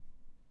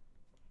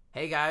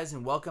Hey guys,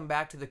 and welcome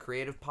back to the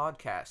Creative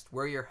Podcast.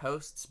 We're your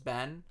hosts,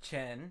 Ben,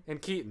 Chen, and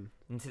Keaton.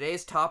 and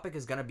today's topic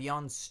is going to be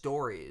on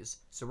stories.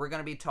 So we're going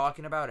to be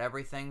talking about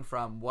everything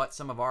from what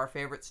some of our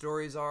favorite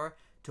stories are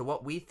to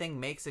what we think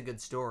makes a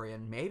good story,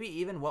 and maybe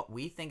even what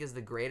we think is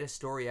the greatest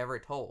story ever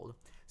told.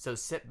 So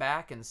sit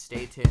back and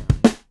stay tuned.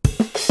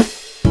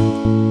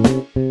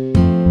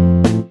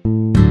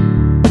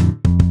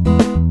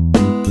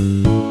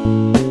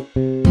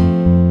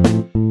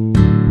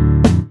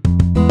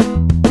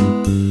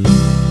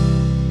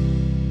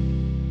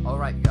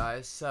 Alright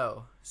guys,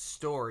 so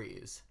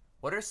stories.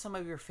 What are some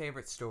of your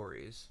favorite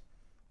stories?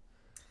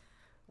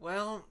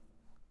 well,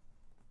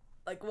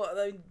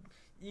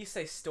 you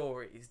say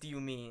stories. Do you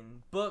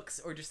mean books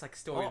or just like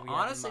stories? Well,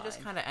 honestly,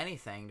 just kind of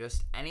anything.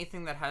 Just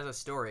anything that has a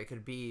story. It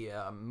could be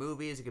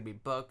movies, it could be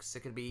books,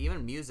 it could be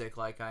even music.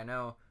 Like, I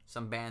know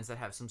some bands that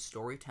have some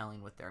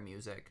storytelling with their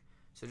music.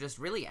 So just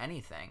really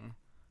anything.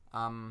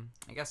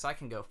 I guess I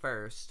can go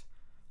first.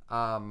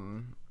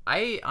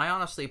 I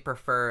honestly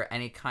prefer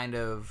any kind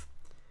of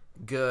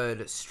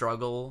good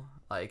struggle,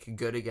 like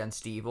good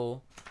against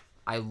evil.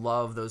 I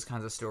love those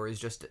kinds of stories.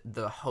 Just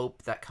the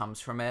hope that comes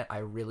from it, I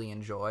really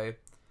enjoy.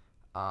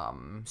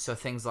 So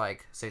things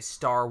like, say,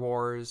 Star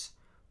Wars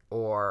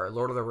or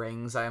Lord of the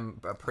Rings,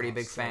 I'm a pretty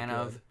big fan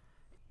of.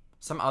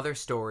 Some other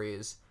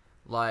stories,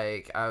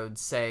 like I would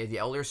say the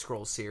Elder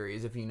Scrolls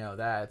series, if you know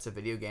that, it's a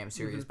video game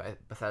series by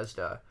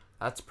Bethesda.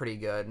 That's pretty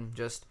good.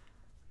 Just,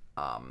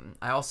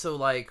 I also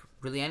like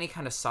really any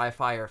kind of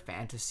sci-fi or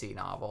fantasy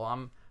novel.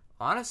 I'm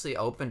honestly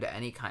open to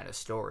any kind of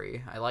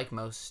story. I like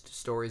most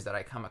stories that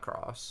I come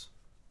across.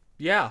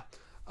 Yeah.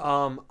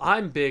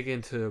 I'm big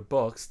into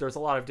books. There's a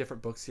lot of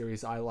different book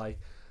series I like.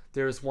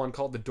 There's one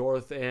called The Door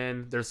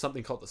Within. There's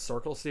something called the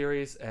Circle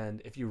series,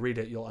 and if you read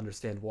it, you'll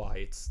understand why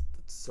it's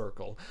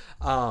Circle.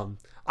 I'm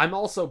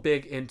also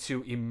big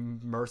into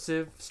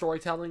immersive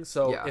storytelling.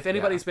 So if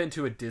anybody's been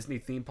to a Disney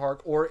theme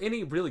park or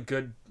any really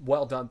good,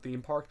 well-done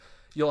theme park,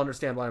 you'll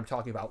understand what I'm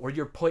talking about, where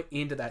you're put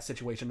into that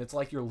situation. It's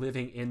like you're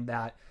living in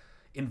that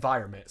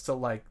environment. So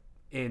like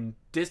in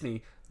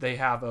Disney, they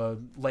have a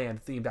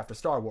land themed after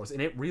Star Wars, and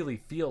it really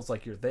feels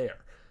like you're there.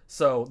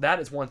 So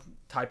that is one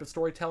type of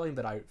storytelling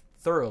that I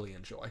thoroughly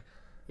enjoy.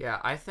 Yeah,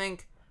 I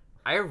think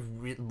I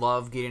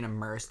love getting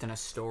immersed in a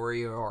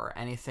story or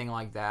anything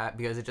like that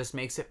because it just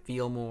makes it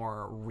feel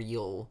more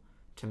real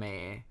to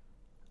me.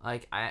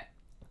 Like I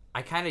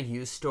kind of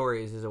use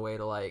stories as a way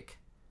to, like,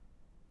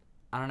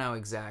 I don't know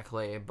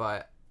exactly,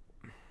 but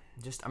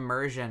just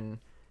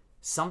immersion,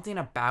 something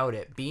about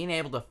it, being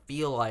able to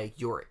feel like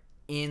you're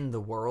in the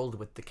world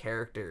with the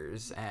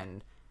characters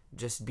and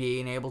just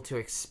being able to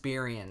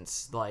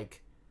experience,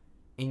 like,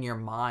 in your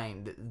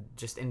mind,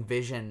 just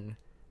envision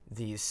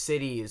these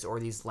cities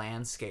or these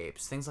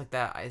landscapes, things like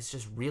that. It's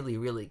just really,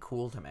 really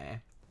cool to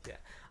me. Yeah.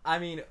 I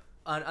mean,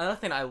 another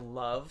thing I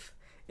love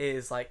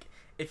is like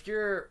if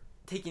you're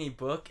taking a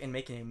book and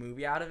making a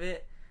movie out of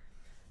it.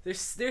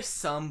 There's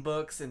some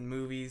books and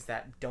movies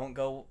that don't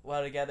go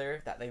well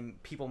together that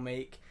people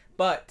make,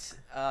 but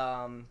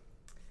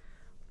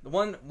the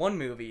one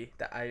movie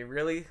that I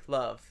really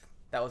love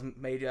that was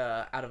made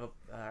out of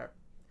a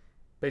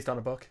Based on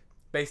a book?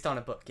 based on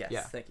a book. Yes,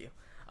 Yeah. thank you.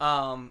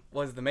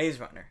 Was The Maze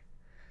Runner,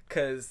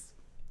 because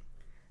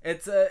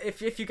it's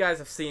if you guys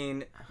have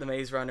seen The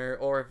Maze Runner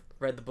or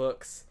read the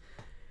books,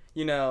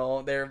 you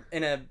know they're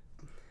in a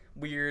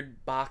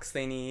weird box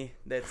thingy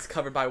that's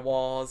covered by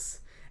walls,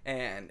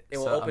 and it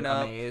will open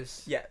up.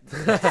 Maze. Yeah,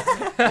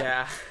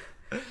 yeah.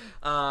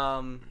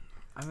 I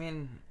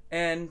mean,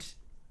 And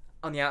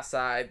on the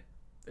outside,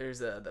 there's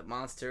the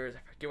monsters. I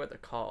forget what they're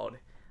called.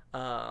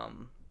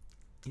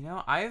 you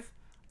know,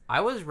 I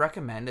was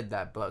recommended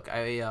that book.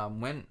 I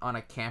went on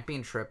a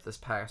camping trip this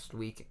past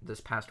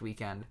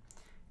weekend,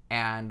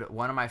 and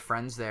one of my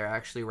friends there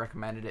actually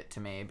recommended it to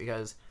me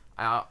because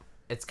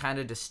it's kind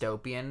of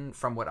dystopian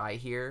from what I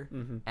hear,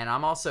 and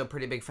I'm also a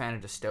pretty big fan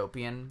of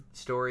dystopian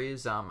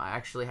stories. I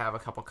actually have a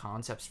couple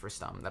concepts for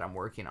some that I'm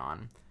working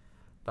on,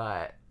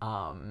 but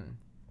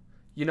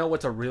You know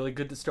what's a really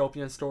good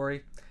dystopian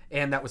story?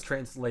 And that was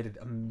translated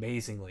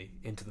amazingly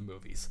into the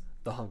movies.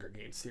 The Hunger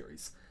Games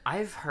series.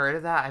 I've heard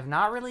of that. I've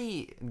not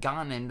really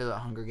gone into the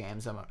Hunger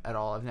Games at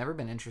all. I've never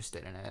been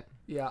interested in it.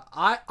 Yeah,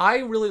 I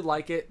really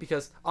like it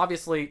because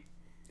obviously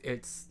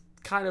it's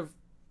kind of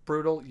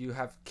brutal. You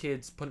have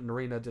kids put in an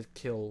arena to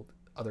kill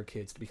other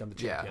kids to become the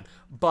champion. Yeah.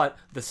 But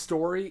the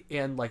story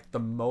and like the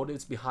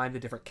motives behind the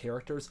different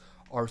characters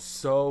are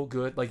so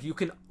good. Like you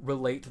can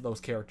relate to those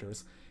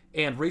characters.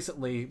 And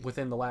recently,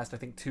 within the last, I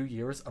think, 2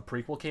 years, a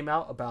prequel came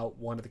out about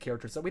one of the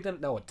characters that we didn't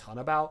know a ton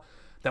about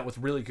that was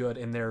really good,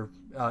 and they're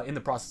in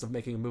the process of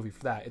making a movie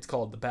for that. It's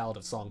called The Ballad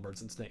of Songbirds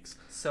and Snakes.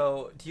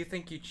 So, do you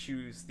think you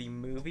choose the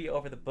movie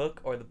over the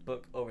book or the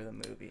book over the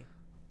movie?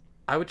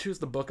 I would choose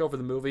the book over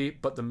the movie,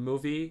 but the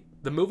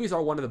movies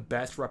are one of the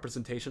best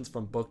representations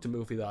from book to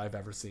movie that I've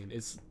ever seen.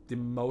 It's the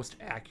most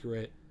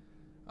accurate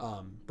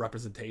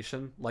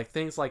representation. Like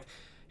things like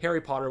Harry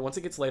Potter, once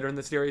it gets later in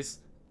the series,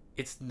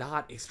 it's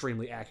not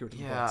extremely accurate to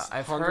the Yeah, books.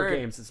 I've Hunger heard-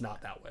 Games is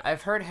not that way.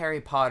 I've heard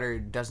Harry Potter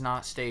does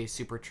not stay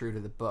super true to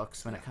the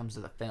books when it comes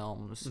to the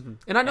films.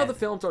 And I know the and-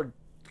 films are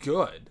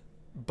good,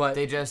 but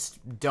They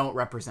just don't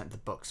represent the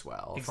books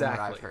well, exactly,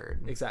 from what I've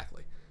heard.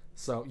 Exactly.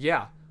 So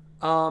yeah.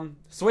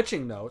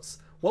 Switching notes.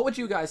 What would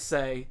you guys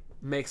say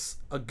makes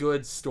a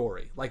good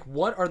story? Like,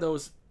 what are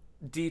those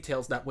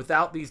details that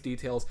without these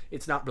details,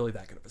 it's not really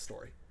that good of a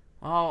story?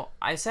 Well,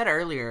 I said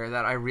earlier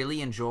that I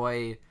really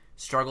enjoy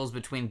struggles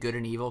between good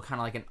and evil, kind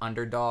of like an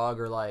underdog,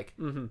 or like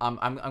I'm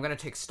gonna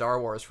take Star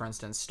Wars for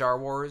instance. Star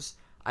Wars,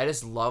 I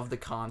just love the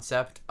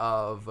concept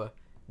of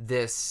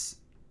this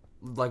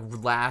like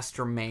last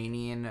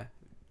remaining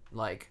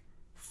like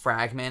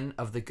fragment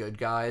of the good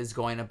guys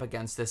going up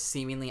against this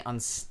seemingly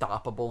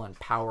unstoppable and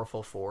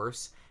powerful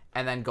force,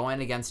 and then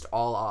going against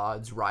all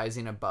odds,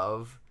 rising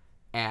above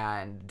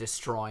and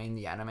destroying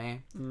the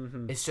enemy.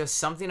 It's just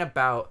something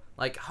about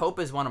like hope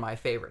is one of my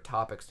favorite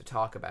topics to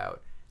talk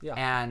about. Yeah.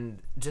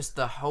 And just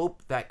the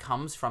hope that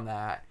comes from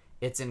that,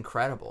 it's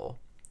incredible.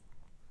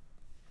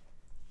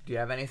 Do you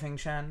have anything,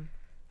 Chen?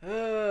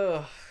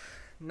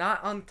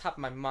 Not on top of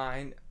my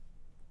mind.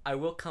 I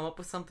will come up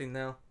with something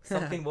though.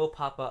 Something will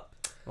pop up.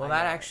 Well,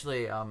 that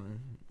actually,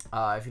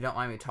 if you don't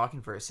mind me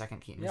talking for a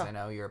second, Keaton, because I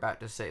know you're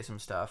about to say some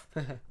stuff.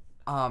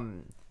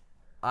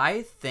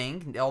 I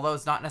think, although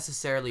it's not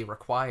necessarily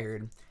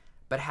required,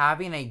 but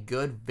having a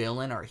good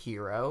villain or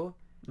hero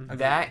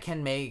that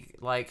can make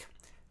like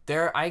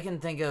I can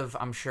think of,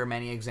 I'm sure,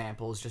 many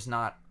examples, just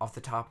not off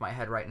the top of my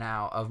head right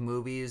now, of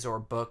movies or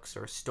books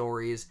or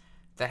stories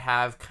that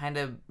have kind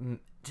of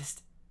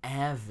just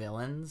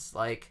villains,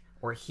 like,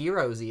 or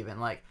heroes even,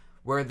 like,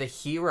 where the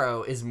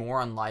hero is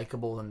more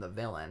unlikable than the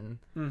villain.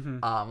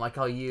 Like,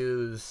 I'll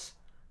use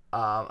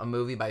a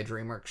movie by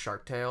DreamWorks,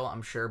 Shark Tale.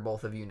 I'm sure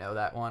both of you know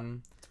that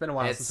one. It's been a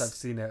while since I've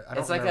seen it. I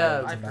don't It's like remember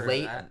a much about it.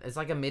 late, it's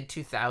like a mid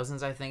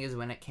 2000s, I think, is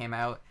when it came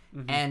out.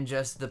 And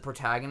just the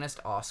protagonist,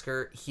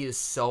 Oscar, he is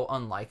so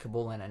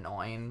unlikable and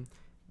annoying.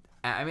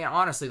 I mean,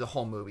 honestly, the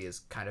whole movie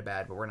is kind of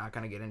bad, but we're not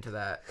going to get into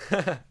that.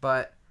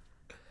 But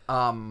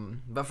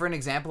for an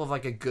example of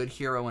like a good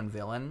hero and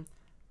villain,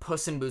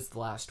 Puss in Boots: The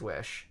Last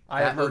Wish.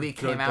 That movie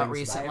came out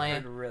recently.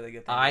 I've heard really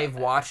good things I've about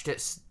that. watched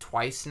it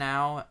twice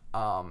now,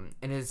 and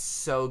it's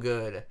so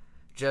good.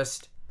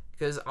 Just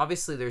because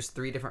obviously there's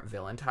 3 different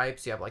villain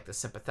types. You have like the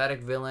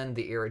sympathetic villain,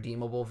 the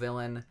irredeemable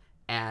villain,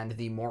 and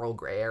the moral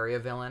gray area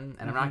villain.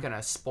 And I'm not going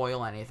to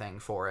spoil anything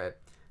for it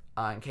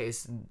in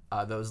case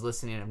those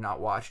listening have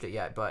not watched it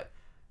yet. But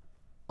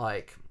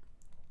like,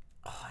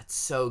 oh, it's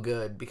so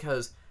good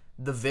because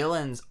the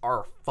villains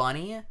are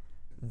funny.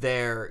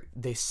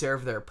 They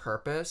serve their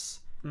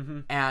purpose,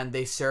 and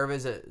they serve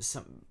as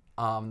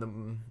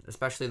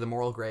especially the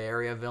moral gray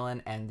area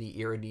villain and the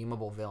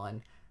irredeemable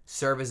villain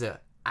serve as a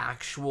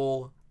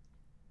actual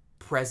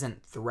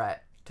present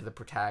threat to the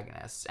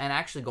protagonists. And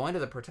actually, going to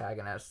the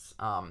protagonists,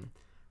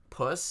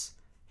 Puss,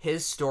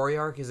 his story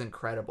arc is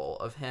incredible,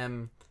 of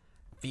him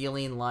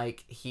feeling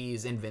like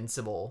he's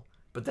invincible,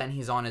 but then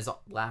he's on his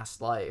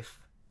last life,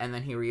 and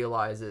then he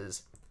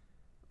realizes,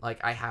 like,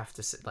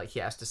 he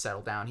has to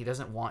settle down. He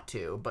doesn't want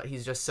to, but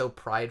he's just so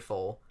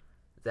prideful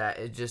that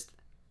it just,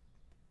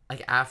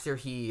 like, after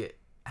he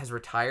has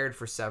retired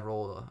for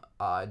several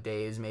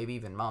days, maybe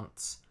even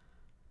months,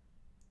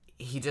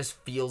 he just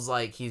feels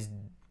like he's,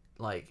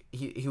 like,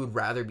 he would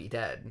rather be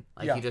dead.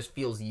 Like, he just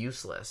feels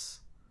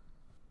useless.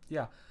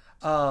 Yeah.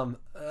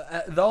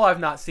 Though I've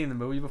not seen the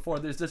movie before,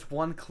 there's this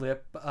one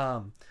clip.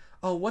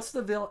 What's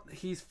the villain?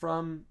 He's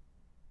from...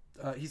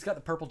 he's got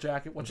the purple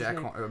jacket. What's his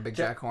name? Big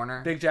Jack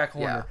Horner. Big Jack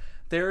Horner. Yeah.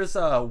 There's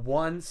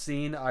one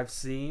scene I've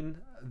seen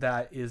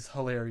that is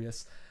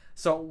hilarious.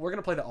 So we're going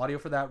to play the audio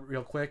for that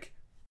real quick.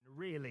 It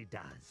really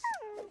does.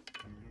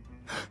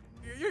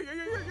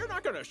 You're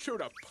not gonna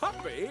shoot a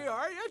puppy,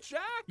 are you,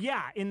 Jack?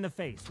 Yeah, in the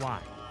face. Why?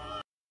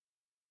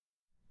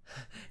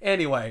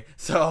 Anyway,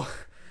 so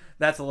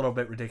that's a little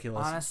bit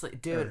ridiculous. Honestly,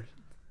 dude,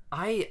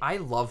 I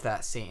love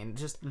that scene.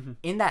 Just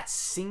in that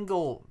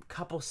single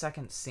couple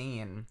second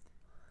scene,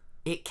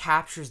 it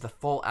captures the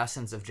full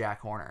essence of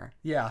Jack Horner.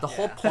 Yeah. The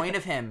whole point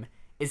of him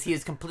is he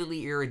is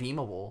completely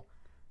irredeemable,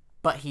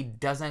 but he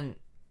doesn't,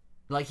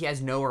 like, he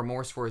has no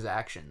remorse for his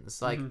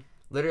actions. Like,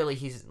 literally,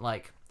 he's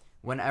like,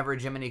 whenever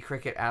Jiminy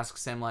Cricket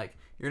asks him, like,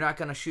 you're not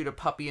gonna shoot a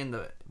puppy,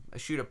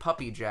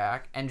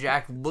 Jack, and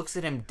Jack looks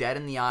at him dead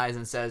in the eyes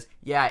and says,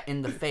 yeah,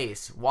 in the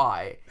face.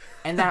 Why?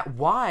 And that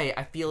why,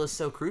 I feel, is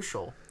so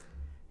crucial,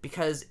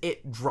 because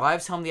it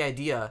drives home the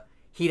idea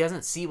he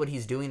doesn't see what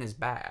he's doing as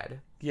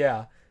bad.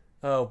 Yeah.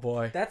 Oh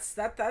boy. That's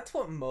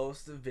what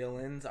most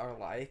villains are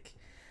like.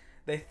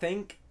 They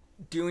think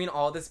doing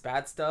all this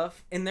bad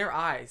stuff, in their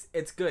eyes,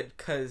 it's good,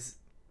 because,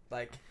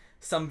 like,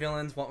 some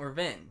villains want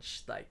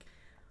revenge. Like,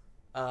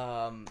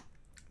 trying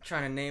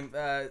to name,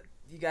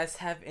 you guys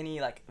have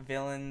any, like,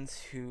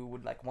 villains who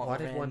would, like, want Why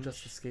revenge? did one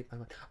just escape my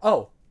mind?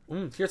 Oh,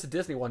 here's a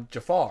Disney one.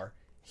 Jafar.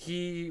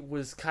 he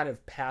was kind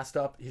of passed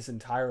up his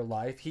entire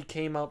life. He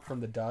came up from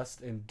the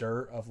dust and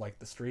dirt of like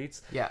the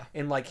streets. Yeah.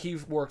 And like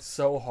he's worked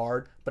so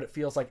hard, but it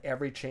feels like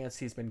every chance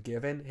he's been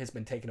given has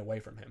been taken away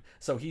from him.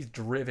 So he's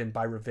driven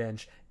by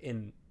revenge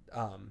in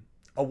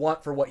a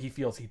want for what he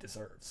feels he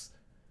deserves.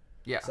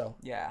 Yeah. So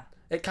Yeah.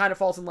 it kind of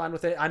falls in line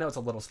with it. I know it's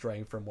a little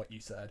straying from what you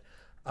said.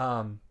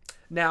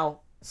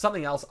 Now,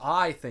 something else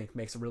I think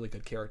makes a really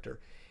good character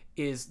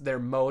is their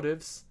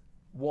motives,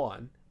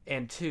 one,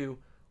 and two,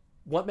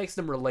 what makes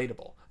them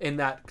relatable, and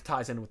that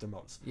ties in with their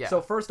motives. Yeah.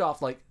 So first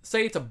off, like,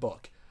 say it's a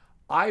book.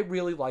 I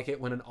really like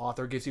it when an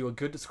author gives you a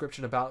good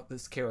description about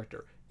this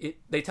character.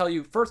 They tell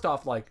you, first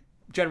off, like,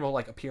 general,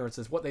 like,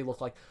 appearances, what they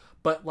look like,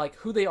 but, like,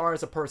 who they are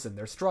as a person,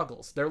 their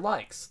struggles, their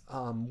likes,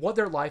 what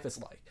their life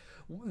is like.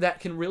 That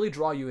can really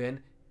draw you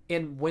in,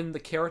 and when the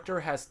character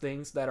has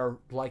things that are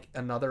like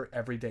another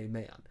everyday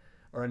man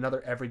or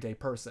another everyday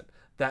person,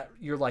 that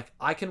you're like,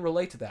 I can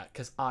relate to that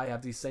because I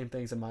have these same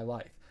things in my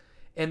life.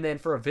 And then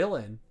for a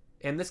villain,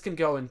 and this can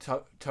go in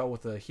tow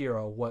with a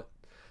hero, what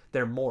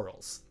their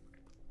morals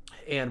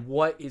and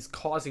what is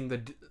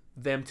causing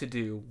them to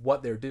do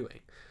what they're doing.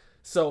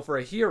 So for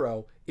a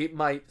hero, it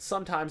might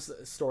sometimes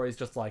the story is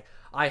just like,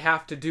 I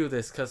have to do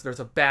this because there's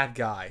a bad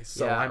guy,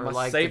 so I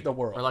must save the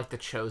world. Or like the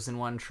chosen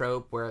one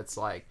trope, where it's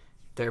like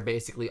they're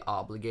basically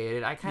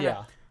obligated.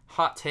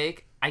 Hot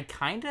take, I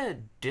kind of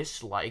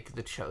dislike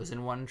the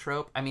chosen one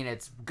trope. I mean,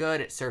 it's good,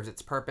 it serves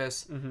its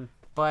purpose,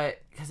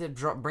 but because it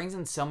brings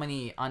in so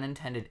many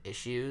unintended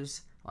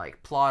issues,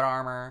 like plot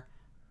armor,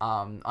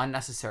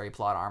 unnecessary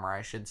plot armor,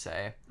 I should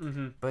say.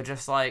 But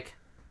just like,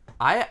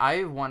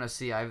 I want to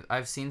see,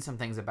 I've seen some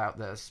things about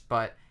this,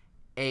 but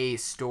a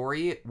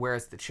story where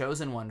it's the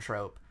chosen one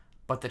trope,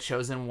 but the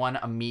chosen one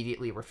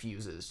immediately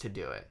refuses to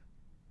do it.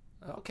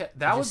 Okay,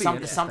 that would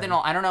be something.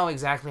 I don't know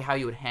exactly how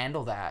you would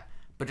handle that,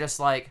 but just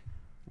like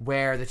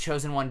where the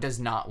chosen one does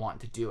not want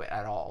to do it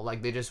at all.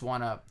 Like they just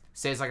want to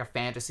say it's like a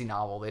fantasy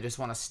novel. They just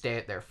want to stay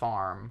at their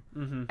farm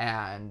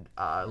and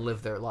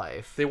live their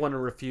life. They want to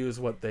refuse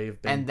what they've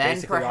been. And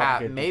then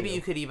perhaps maybe you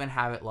you could even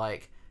have it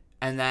like,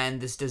 and then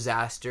this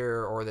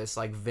disaster or this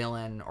like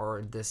villain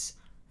or this,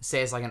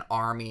 say it's like an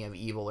army of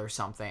evil or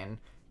something,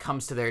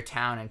 comes to their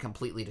town and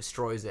completely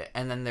destroys it,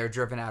 and then they're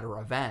driven out of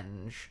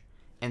revenge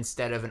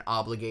instead of an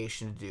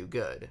obligation to do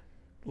good.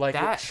 Like,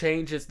 it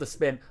changes the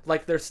spin.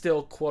 Like, they're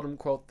still,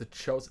 quote-unquote, the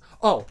chosen.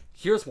 Oh,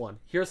 here's one.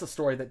 Here's a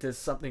story that does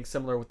something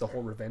similar with the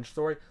whole revenge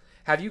story.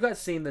 Have you guys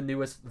seen the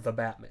newest The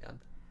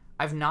Batman?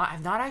 I've not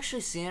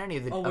actually seen any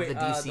of the DC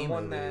movies. The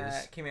one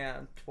that came out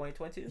in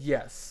 2022?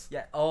 Yes.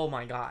 Yeah. Oh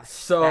my gosh.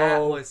 So that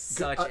was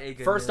such a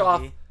good first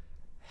movie. off,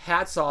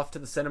 hats off to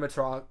the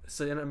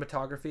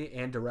cinematography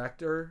and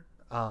director.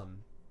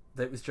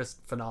 That was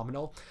just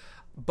phenomenal.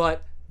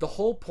 But the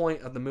whole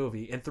point of the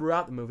movie, and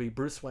throughout the movie,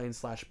 Bruce Wayne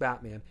 /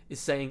 Batman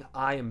is saying,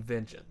 I am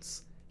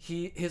vengeance.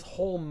 His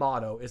whole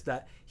motto is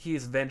that he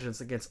is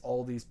vengeance against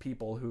all these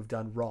people who've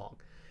done wrong.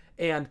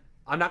 And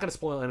I'm not going to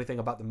spoil anything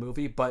about the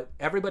movie, but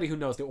everybody who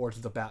knows the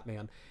origins of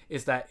Batman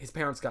is that his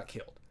parents got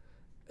killed.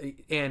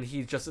 And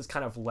he just is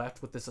kind of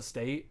left with this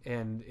estate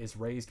and is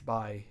raised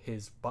by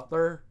his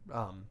butler,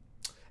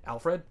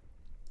 Alfred.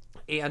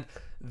 And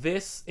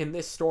in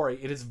this story,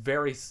 it is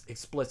very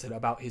explicit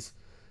about his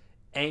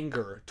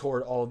anger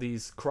toward all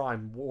these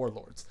crime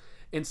warlords.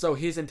 And so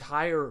his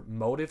entire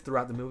motive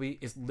throughout the movie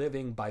is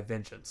living by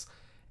vengeance.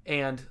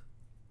 And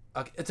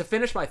to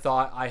finish my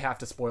thought, I have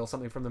to spoil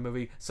something from the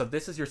movie. So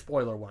this is your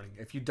spoiler warning.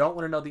 If you don't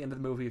want to know the end of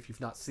the movie, if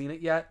you've not seen it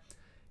yet,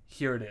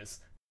 here it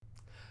is.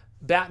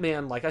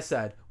 Batman, like I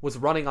said, was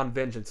running on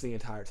vengeance the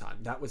entire time.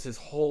 That was his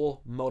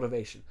whole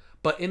motivation.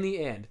 But in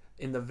the end,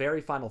 in the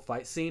very final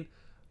fight scene,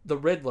 the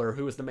Riddler,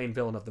 who is the main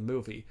villain of the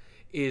movie,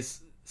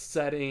 is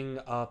setting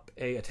up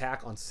a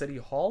attack on City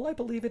Hall, I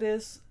believe it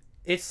is.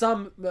 It's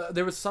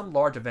there was some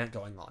large event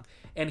going on,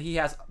 and he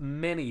has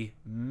many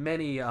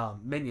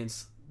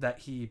minions that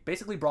he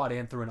basically brought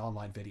in through an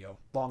online video.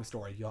 Long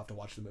story, you'll have to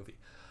watch the movie.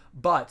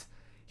 But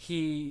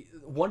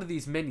one of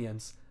these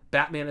minions,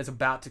 Batman is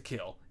about to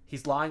kill.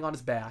 He's lying on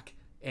his back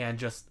and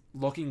just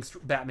looking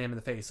Batman in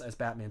the face as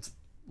Batman's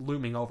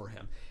looming over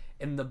him.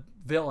 And the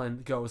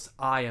villain goes,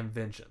 I am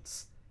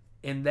vengeance.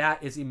 And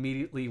that is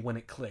immediately when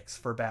it clicks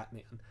for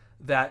Batman,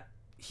 that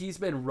he's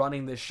been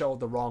running this show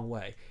the wrong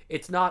way.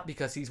 It's not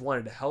because he's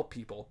wanted to help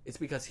people. It's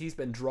because he's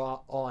been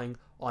drawing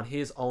on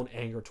his own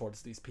anger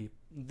towards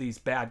these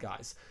bad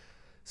guys.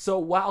 So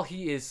while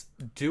he is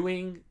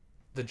doing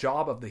the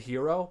job of the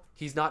hero,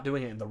 he's not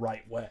doing it in the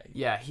right way.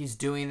 Yeah, he's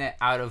doing it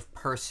out of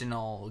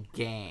personal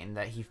gain,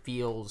 that he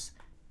feels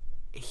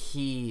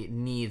he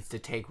needs to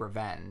take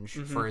revenge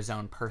for his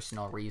own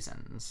personal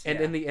reasons. And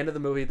in the end of the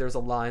movie, there's a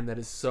line that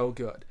is so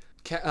good.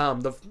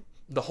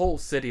 The whole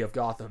city of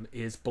Gotham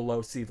is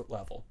below sea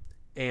level,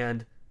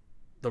 and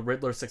the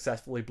Riddler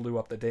successfully blew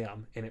up the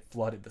dam, and it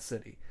flooded the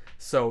city.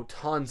 So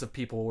tons of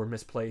people were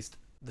misplaced.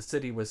 The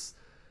city was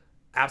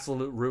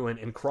absolute ruin,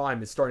 and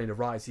crime is starting to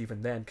rise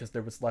even then because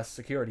there was less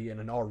security in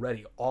an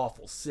already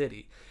awful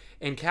city.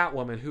 And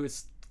Catwoman, who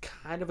is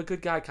kind of a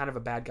good guy, kind of a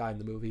bad guy in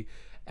the movie,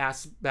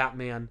 asks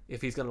Batman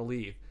if he's going to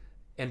leave.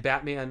 And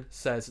Batman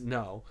says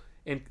no.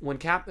 And when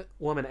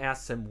Catwoman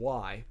asks him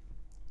why,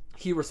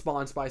 he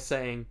responds by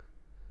saying,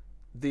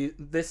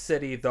 this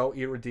city, though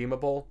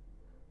irredeemable,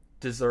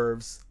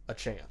 deserves a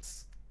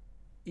chance.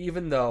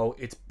 Even though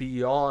it's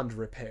beyond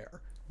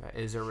repair. That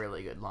is a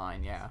really good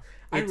line, yeah.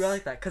 I really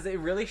like that because it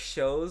really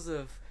shows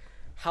of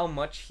how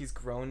much he's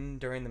grown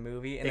during the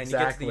movie, and then you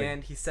get to the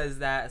end, he says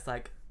that it's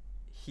like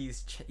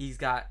he's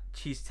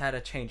had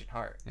a change in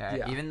heart.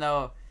 Yeah. Even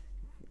though,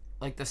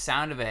 like, the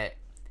sound of it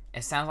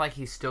sounds like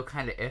he's still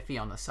kind of iffy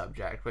on the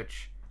subject,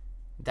 which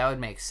that would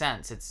make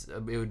sense. It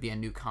would be a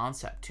new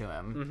concept to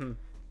him,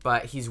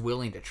 but he's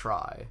willing to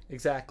try.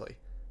 Exactly.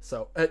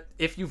 So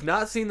if you've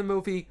not seen the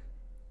movie,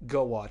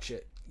 go watch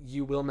it.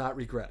 You will not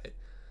regret it.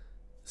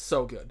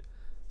 So good.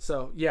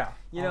 So yeah,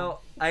 you know,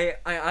 I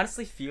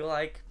honestly feel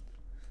like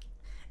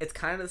it's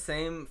kind of the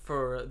same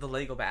for the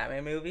Lego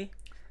Batman movie.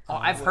 Oh,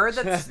 I've heard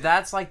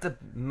that's like the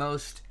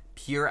most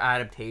pure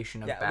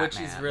adaptation of Batman, which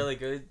is really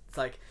good. It's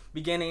like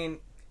beginning,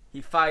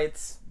 he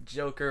fights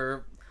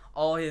Joker,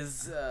 all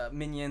his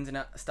minions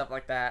and stuff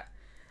like that,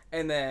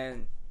 and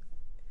then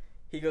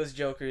he goes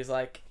Joker. He's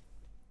like,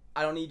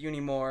 I don't need you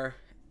anymore.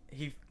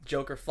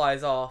 Joker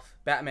flies off.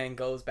 Batman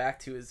goes back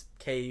to his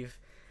cave,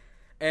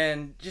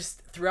 and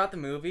just throughout the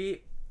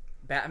movie,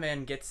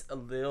 Batman gets a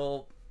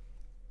little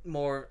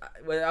more,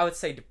 I would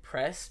say,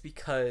 depressed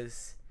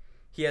because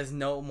he has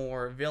no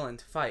more villain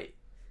to fight.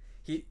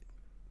 He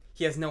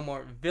has no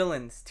more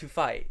villains to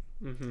fight.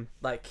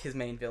 Like his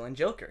main villain,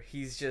 Joker.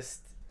 He's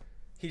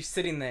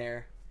sitting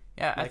there,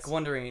 like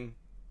wondering.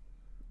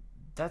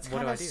 That's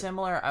kind of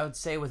similar, I would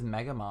say, with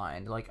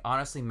Megamind. Like,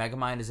 honestly,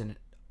 Megamind is an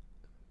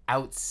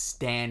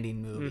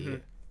outstanding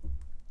movie.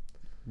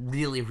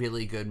 Really,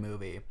 really good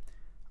movie.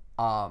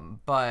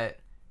 But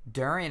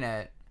during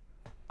it,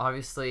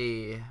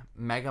 obviously,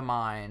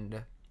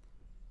 Megamind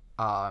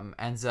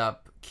ends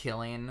up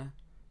killing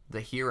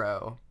the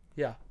hero.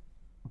 Yeah.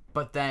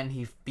 But then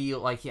he he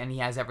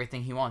has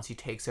everything he wants. He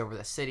takes over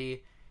the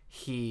city.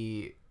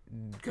 He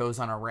goes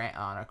on a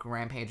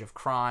rampage of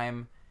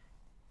crime,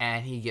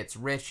 and he gets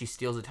rich. He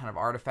steals a ton of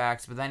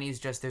artifacts. But then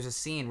there's a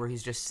scene where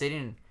he's just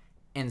sitting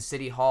in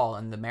City Hall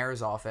in the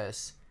mayor's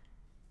office,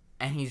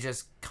 and he's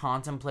just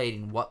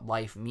contemplating what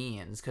life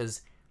means,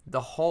 because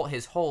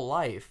his whole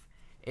life,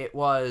 it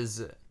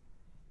was,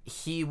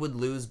 he would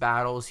lose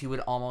battles, he would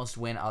almost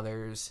win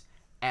others,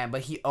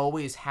 but he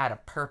always had a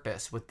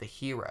purpose with the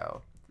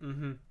hero.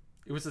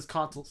 It was this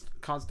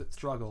constant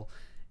struggle.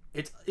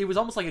 It was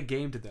almost like a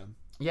game to them.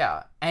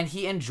 Yeah, and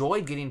he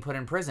enjoyed getting put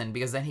in prison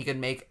because then he could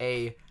make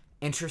a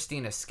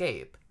interesting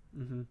escape.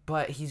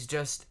 But he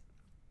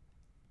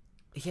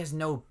has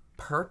no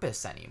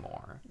purpose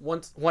anymore.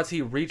 Once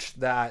he reached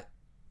that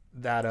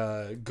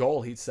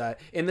goal he'd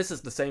set, and this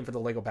is the same for the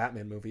Lego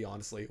Batman movie,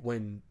 honestly,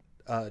 when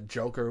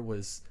Joker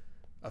was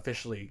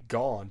officially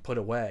gone, put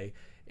away,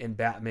 and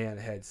Batman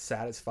had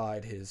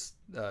satisfied his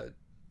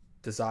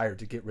desire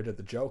to get rid of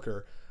the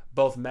Joker,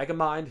 both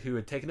Megamind, who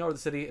had taken over the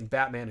city, and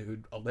Batman, who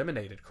had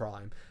eliminated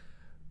crime,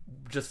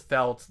 just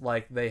felt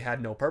like they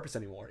had no purpose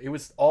anymore. It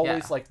was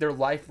always like their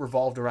life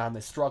revolved around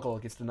this struggle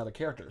against another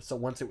character. So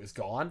once it was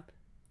gone,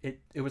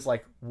 it was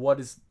like, what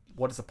is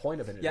the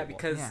point of it anymore?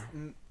 Because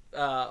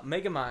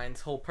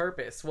Megamind's whole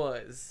purpose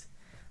was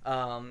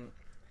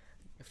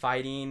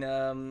fighting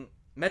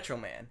Metro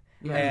Man.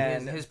 Yeah,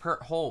 and his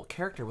whole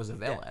character was a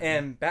villain.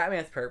 And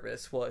Batman's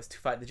purpose was to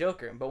fight the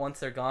Joker. But once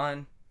they're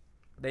gone,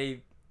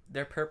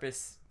 their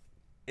purpose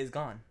is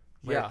gone.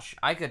 Which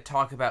I could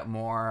talk about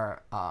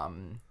more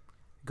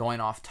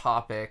going off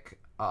topic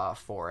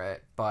for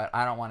it, but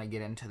I don't want to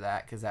get into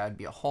that because that would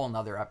be a whole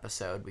nother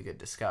episode we could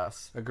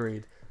discuss.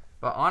 Agreed.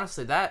 But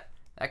honestly, that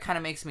kind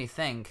of makes me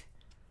think,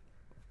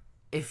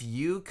 if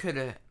you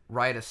could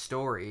write a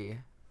story,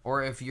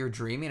 or if you're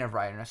dreaming of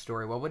writing a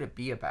story, what would it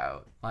be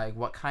about? Like,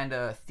 what kind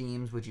of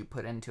themes would you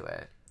put into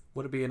it?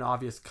 Would it be an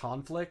obvious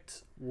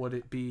conflict? Would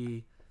it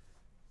be...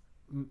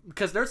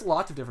 Because there's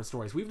lots of different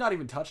stories. We've not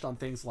even touched on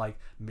things like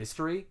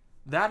mystery.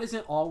 That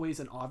isn't always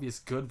an obvious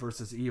good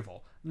versus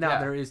evil. Now,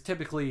 there is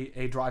typically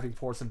a driving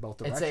force in both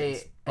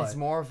directions. It's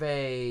more of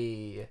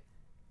a...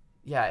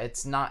 Yeah,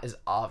 it's not as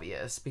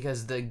obvious,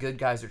 because the good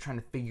guys are trying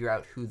to figure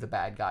out who the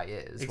bad guy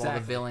is, while the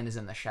villain is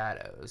in the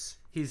shadows.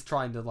 He's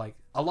trying to, like...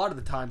 A lot of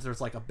the times there's,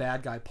 like, a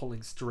bad guy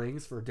pulling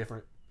strings for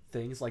different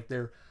things. Like,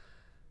 they're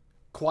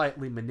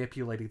quietly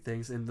manipulating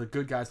things, and the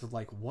good guys are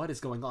like, what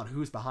is going on?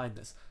 Who's behind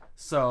this?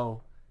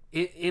 So,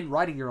 in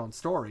writing your own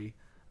story...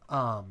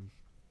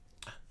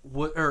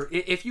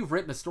 if you've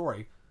written a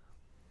story,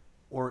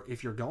 or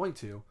if you're going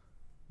to,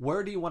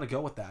 where do you want to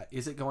go with that?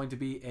 Is it going to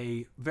be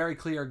a very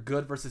clear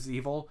good versus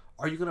evil?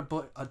 Are you going to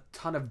put a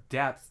ton of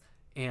depth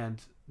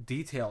and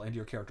detail into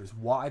your characters,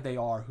 why they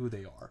are who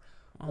they are?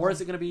 Or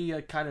is it going to be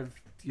a kind of,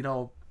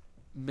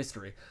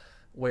 mystery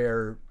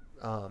where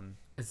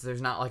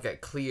there's not like a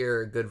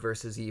clear good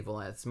versus evil,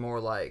 and it's more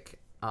like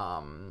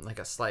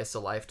a slice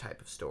of life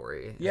type of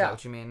story. Is that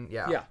what you mean?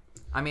 Yeah.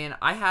 I mean,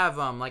 I have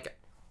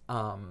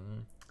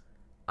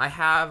I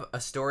have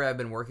a story I've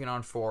been working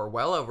on for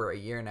well over a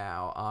year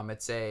now. I'm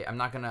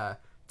not gonna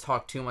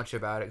talk too much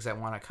about it because I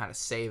want to kind of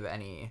save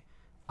any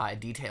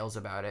details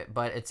about it.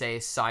 But it's a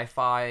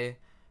sci-fi,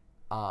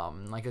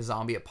 like a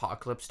zombie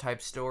apocalypse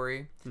type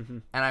story,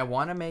 and I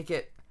want to make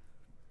it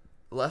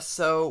less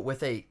so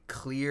with a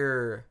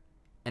clear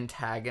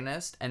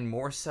antagonist and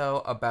more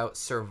so about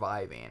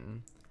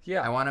surviving.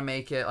 Yeah. I want to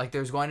make it like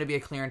there's going to be a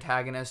clear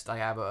antagonist. I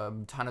have a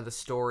ton of the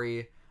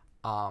story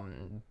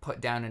put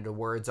down into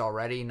words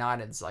already,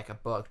 not as like a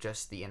book,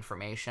 just the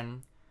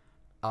information.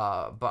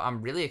 But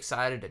I'm really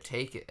excited to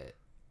take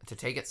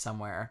it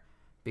somewhere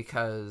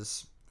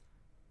because,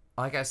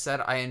 like I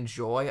said, I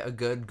enjoy a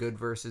good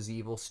versus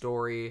evil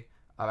story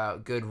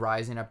about good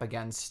rising up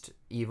against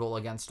evil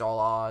against all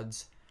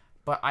odds.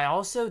 But I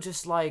also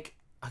just like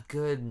a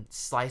good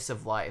slice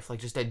of life, like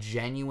just a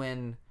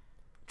genuine,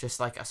 just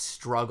like a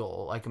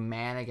struggle, like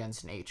man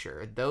against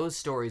nature. Those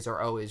stories are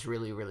always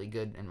really, really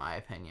good in my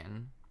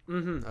opinion.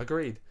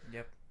 Agreed.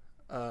 Yep.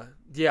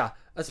 Yeah,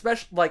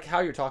 especially like how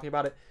you're talking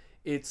about it.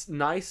 It's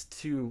nice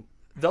to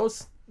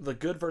the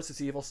good versus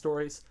evil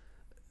stories.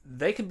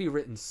 They can be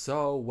written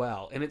so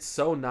well, and it's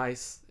so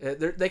nice.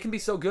 They can be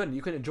so good, and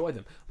you can enjoy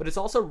them. But it's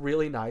also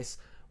really nice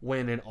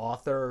when an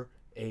author,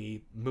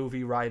 a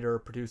movie writer,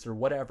 producer,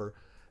 whatever,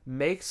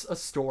 makes a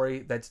story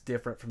that's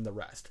different from the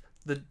rest.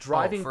 The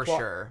driving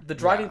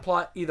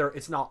plot, either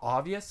it's not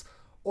obvious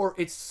or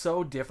it's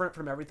so different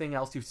from everything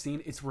else you've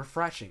seen. It's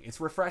refreshing. It's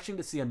refreshing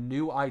to see a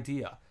new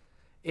idea.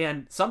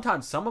 And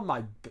sometimes some of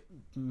my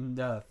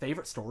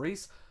favorite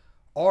stories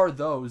are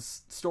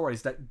those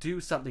stories that do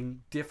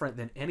something different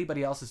than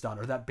anybody else has done,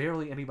 or that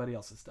barely anybody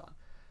else has done.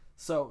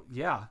 So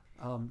yeah,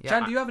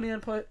 Chen, do you have any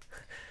input?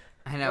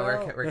 I know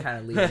we're kind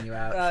of leaving you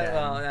out.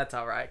 Well, that's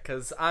all right,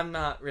 because I'm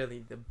not really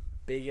the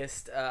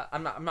biggest.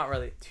 I'm not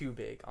really too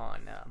big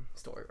on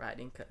story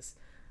writing because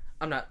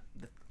I'm not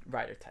the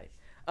writer type.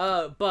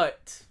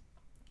 But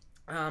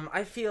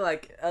I feel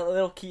like a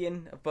little key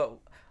in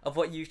of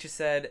what you just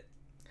said.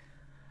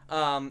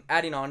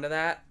 Adding on to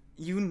that,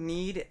 you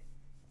need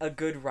a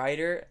good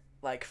writer,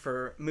 like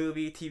for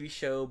movie, TV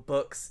show,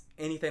 books,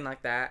 anything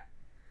like that.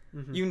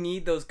 You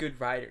need those good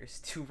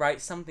writers to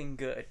write something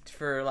good.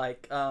 For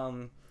like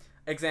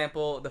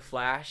example, The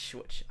Flash,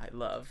 which I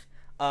love.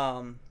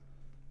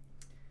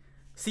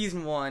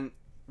 Season 1,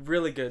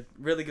 really good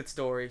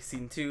story.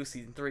 Season 2,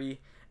 season 3,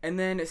 and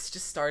then it's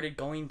just started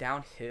going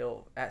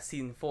downhill at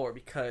season 4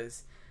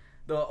 because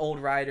the old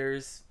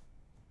writers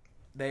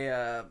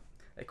they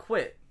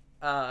quit.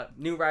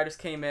 New writers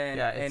came in,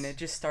 and it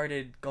just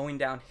started going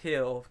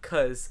downhill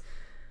because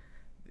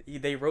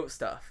they wrote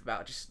stuff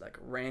about just like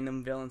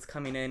random villains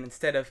coming in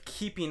instead of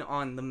keeping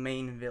on the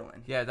main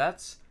villain. Yeah,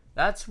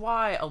 that's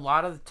why a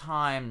lot of the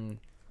time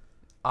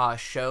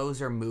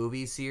shows or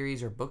movie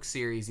series or book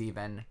series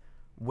even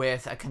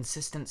with a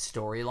consistent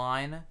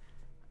storyline,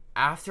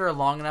 after a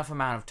long enough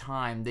amount of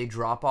time they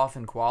drop off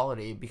in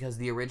quality because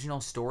the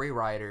original story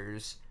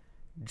writers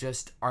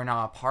just are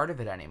not a part of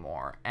it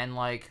anymore, and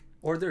like,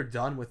 or they're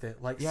done with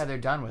it. Like, yeah, they're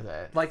done with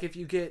it. Like if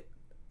you get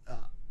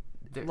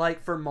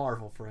like for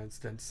Marvel, for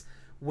instance,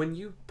 when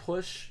you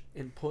push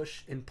and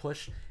push and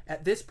push,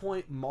 at this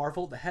point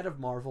Marvel, the head of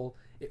Marvel,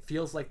 it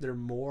feels like they're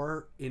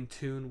more in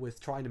tune with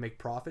trying to make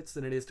profits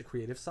than it is the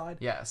creative side.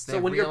 Yes. So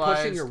when you're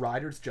pushing your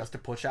writers just to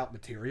push out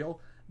material,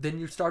 then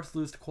you start to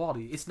lose the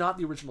quality. It's not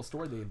the original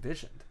story they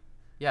envisioned.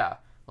 Yeah.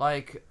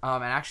 Like,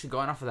 and actually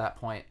going off of that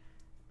point,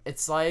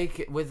 it's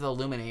like with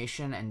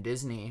Illumination and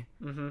Disney,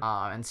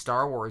 and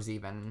Star Wars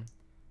even,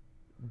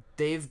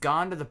 they've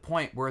gone to the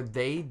point where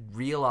they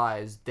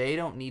realize they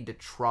don't need to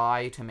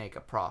try to make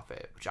a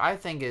profit, which I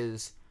think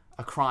is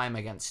a crime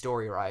against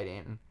story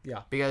writing.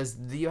 Yeah. Because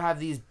you have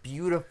these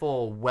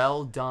beautiful,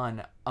 well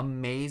done,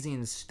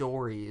 amazing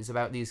stories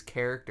about these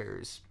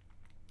characters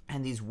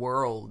and these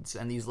worlds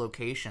and these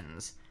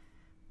locations,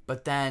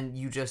 but then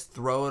you just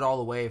throw it all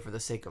away for the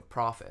sake of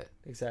profit.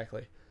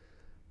 Exactly.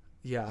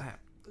 Yeah.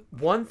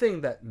 One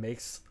thing that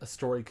makes a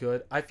story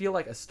good, I feel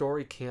like a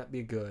story can't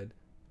be good,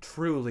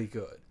 truly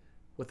good,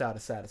 without a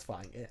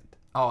satisfying end.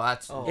 Oh,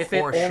 that's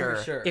for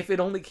sure. If it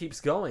only keeps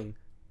going,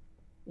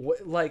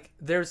 like,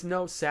 there's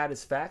no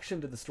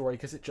satisfaction to the story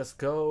because it just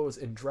goes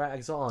and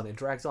drags on and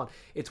drags on.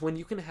 It's when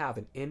you can have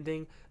an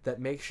ending that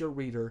makes your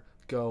reader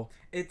go,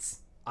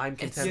 I'm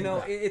content. You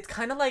know, it's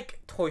kind of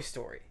like Toy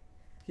Story.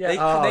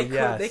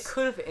 Yeah. They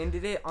could have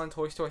ended it on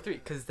Toy Story 3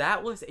 because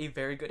that was a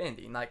very good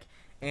ending. Like,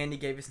 Andy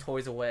gave his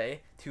toys away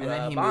to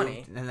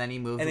Bonnie, and then he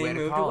moved away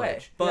to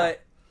college.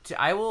 But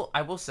I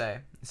will say,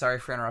 sorry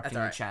for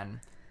interrupting you, Chen.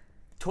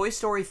 Toy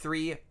Story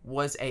 3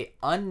 was a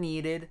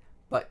unneeded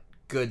but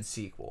good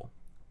sequel.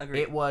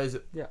 Agreed. It was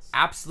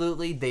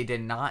absolutely, they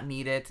did not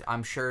need it.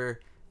 I'm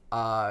sure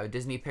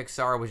Disney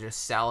Pixar was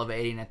just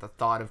salivating at the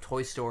thought of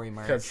Toy Story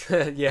merch.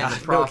 Yeah,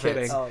 no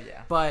kidding. Oh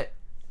yeah. But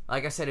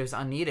like I said, it was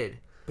unneeded,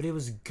 but it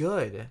was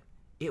good.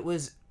 It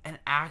was an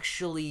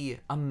actually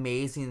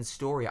amazing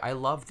story. I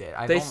loved it.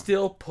 They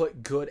still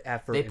put good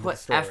effort into the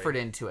story. Effort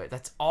into it.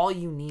 That's all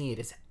you need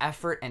is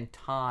effort and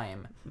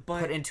time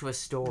put into a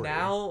story.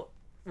 Now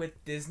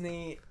with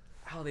Disney,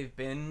 how they've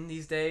been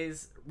these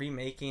days,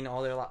 remaking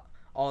all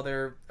all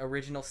their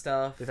original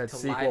stuff They've had to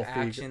sequel live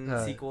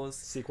action sequels.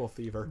 Sequel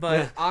fever.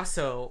 But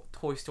also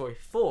Toy Story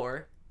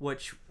 4,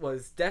 which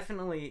was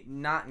definitely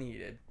not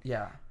needed.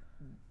 Yeah.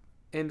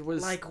 and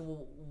was Like,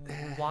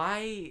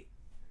 why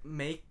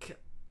make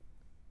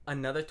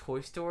another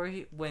Toy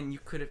Story when you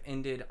could have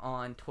ended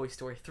on Toy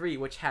Story 3,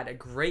 which had a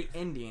great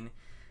ending?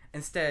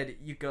 Instead,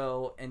 you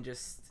go and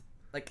just,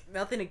 like,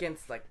 nothing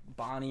against, like,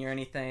 Bonnie or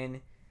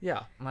anything.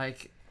 yeah.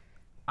 Like,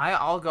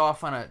 I'll go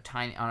off on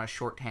a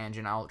short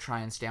tangent. I'll try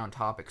and stay on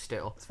topic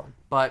still. It's fine.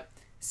 But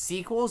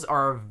sequels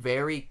are a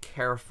very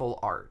careful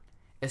art,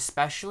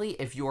 especially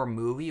if your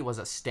movie was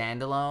a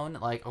standalone.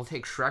 Like, I'll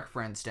take Shrek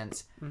for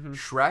instance.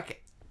 Shrek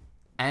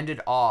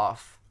ended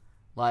off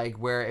like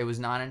where it was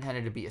not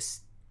intended to be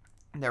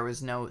there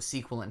was no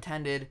sequel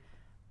intended.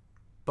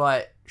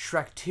 But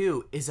Shrek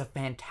 2 is a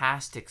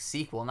fantastic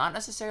sequel. Not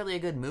necessarily a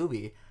good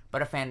movie,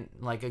 but a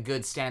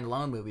good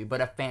standalone movie,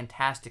 but a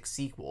fantastic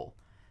sequel.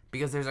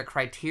 Because there's a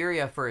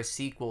criteria for a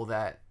sequel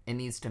that it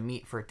needs to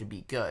meet for it to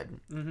be good.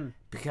 Mm-hmm.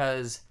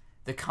 Because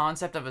the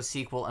concept of a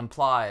sequel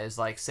implies,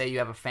 like, say you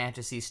have a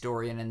fantasy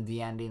story and in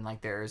the ending,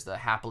 like, there's the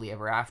happily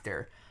ever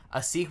after.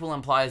 A sequel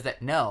implies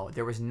that, no,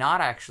 there was not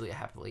actually a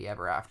happily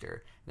ever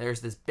after. There's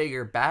this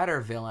bigger,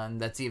 badder villain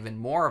that's even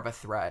more of a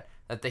threat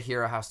that the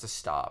hero has to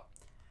stop.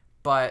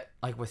 But,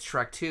 like, with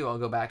Shrek 2, I'll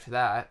go back to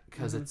that,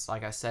 because it's,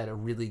 like I said, a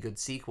really good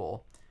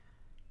sequel.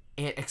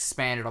 It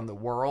expanded on the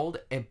world.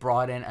 It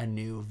brought in a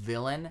new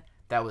villain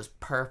that was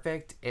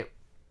perfect. It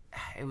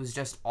was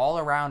just all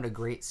around a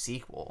great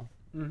sequel.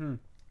 Mm-hmm.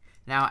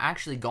 Now,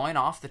 actually, going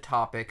off the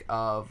topic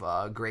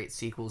of great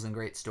sequels and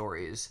great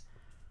stories,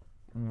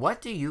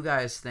 what do you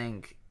guys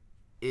think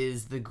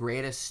is the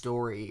greatest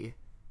story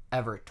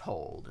ever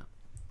told?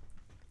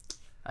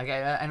 Like,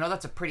 I know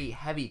that's a pretty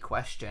heavy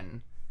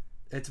question.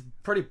 It's a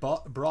pretty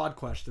broad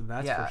question,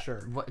 that's for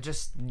sure.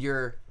 Just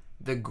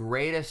the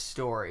greatest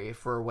story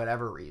for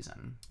whatever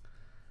reason.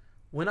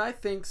 When I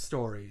think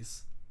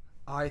stories,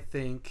 I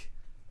think,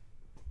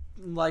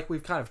 like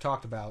we've kind of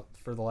talked about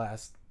for the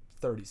last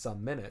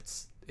 30-some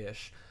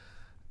minutes-ish,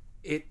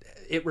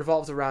 it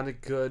revolves around a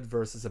good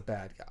versus a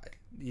bad guy.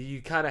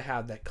 You kind of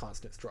have that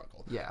constant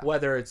struggle. Yeah.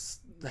 Whether it's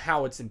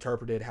how it's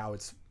interpreted, how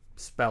it's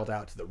spelled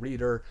out to the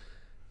reader,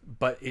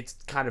 but it's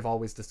kind of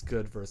always this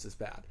good versus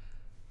bad.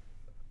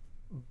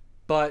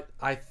 But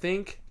I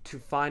think to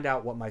find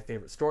out what my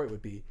favorite story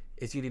would be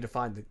is you need to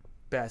find the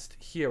best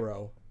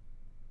hero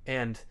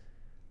and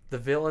the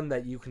villain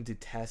that you can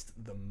detest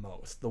the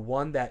most. The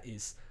one that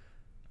is...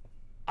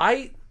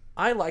 I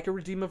like a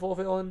redeemable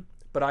villain,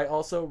 but I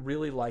also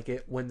really like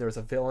it when there's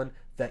a villain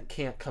that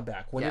can't come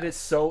back. When it is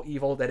so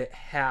evil that it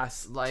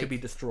has to be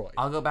destroyed.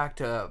 I'll go back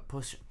to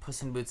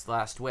Puss in Boots'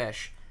 Last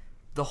Wish.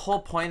 The whole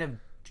point of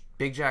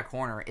Big Jack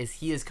Horner is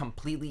he is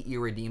completely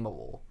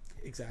irredeemable.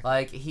 Exactly.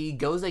 Like, he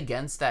goes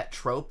against that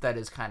trope that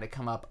has kind of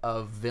come up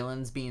of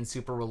villains being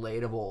super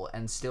relatable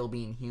and still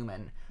being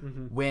human,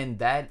 when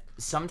that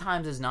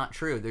sometimes is not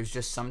true. There's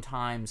just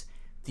sometimes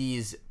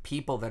these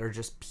people that are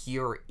just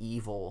pure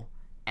evil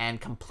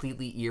and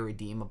completely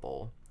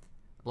irredeemable.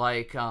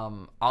 Like,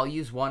 I'll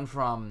use one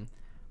from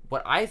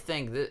what I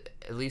think, that,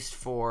 at least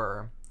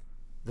for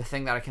the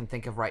thing that I can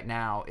think of right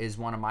now, is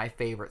one of my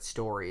favorite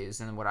stories,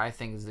 and what I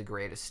think is the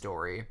greatest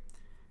story,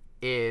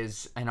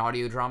 is an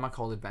audio drama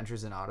called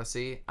Adventures in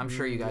Odyssey. I'm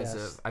sure you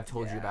guys I've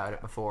told you about it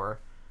before.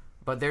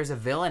 But there's a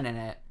villain in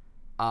it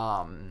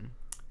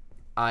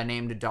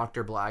named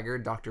Dr.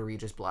 Blackguard, Dr.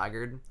 Regis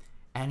Blackguard.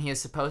 And he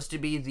is supposed to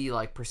be the,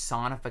 like,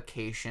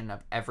 personification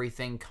of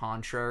everything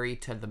contrary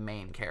to the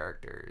main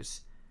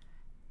characters.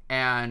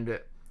 And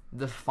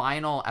the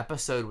final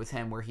episode with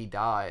him where he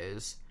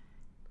dies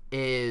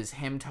is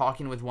him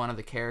talking with one of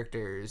the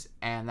characters,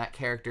 and that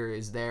character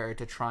is there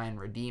to try and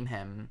redeem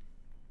him.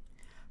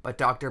 But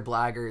Dr.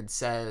 Blackguard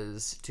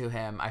says to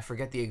him, I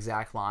forget the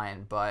exact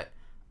line, but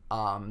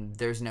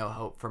there's no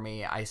hope for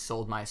me. I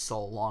sold my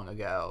soul long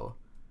ago.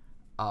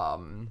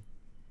 And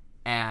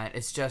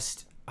it's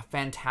just a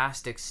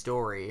fantastic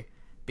story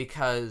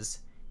because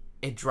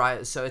it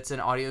drives... So it's an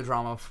audio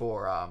drama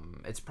for...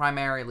 it's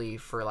primarily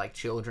for, like,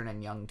 children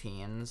and young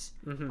teens.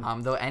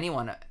 Though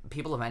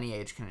people of any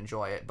age can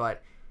enjoy it.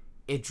 But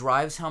it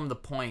drives home the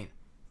point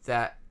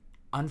that,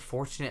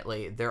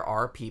 unfortunately, there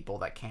are people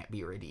that can't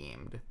be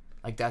redeemed.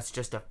 Like, that's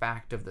just a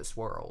fact of this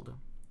world.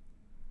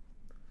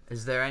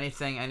 Is there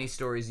any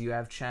stories you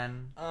have,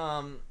 Chen?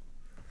 I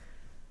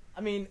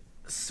mean,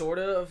 sort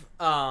of.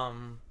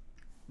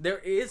 There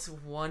is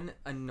one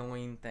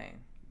annoying thing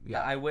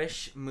that I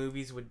wish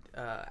movies would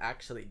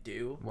actually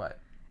do. What?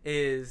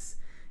 Is,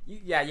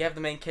 you have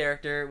the main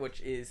character,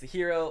 which is the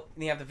hero,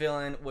 and you have the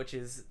villain, which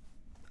is,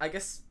 I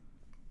guess,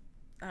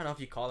 I don't know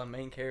if you call them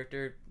main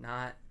character,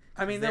 not...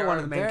 I mean, they're one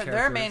of the main characters.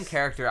 They're a main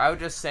character. I would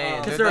just say...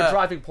 Because they're a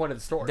driving point of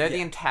the story. They're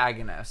the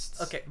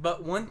antagonists. Okay,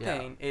 but one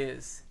thing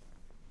is...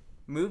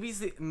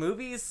 Movies,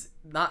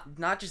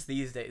 not just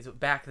these days, but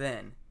back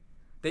then,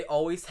 they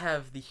always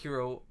have the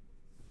hero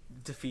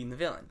defeating the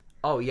villain.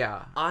 Oh,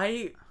 yeah.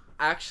 I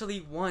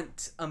actually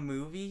want a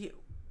movie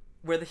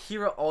where the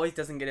hero always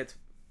doesn't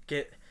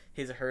get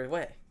his or her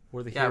way.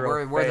 Where the Yeah,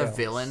 hero where the fails.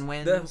 villain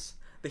wins.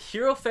 The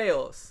hero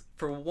fails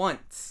for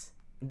once,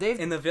 They've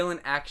and the villain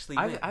actually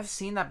wins. I've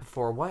seen that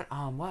before. What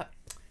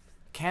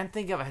can't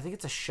think of. I think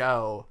it's a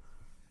show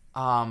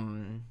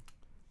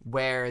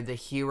where the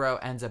hero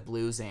ends up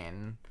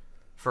losing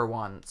for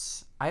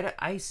once.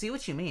 I see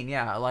what you mean.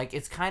 Yeah, like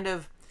it's kind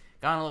of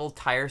gotten a little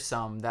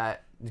tiresome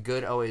that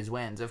good always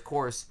wins. Of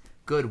course,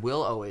 good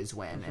will always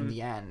win in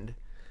the end,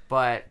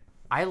 but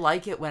I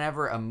like it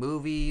whenever a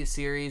movie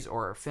series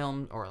or a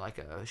film or like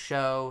a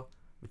show,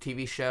 a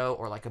TV show,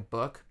 or like a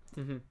book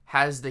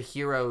has the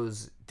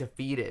heroes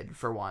defeated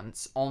for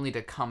once, only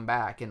to come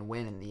back and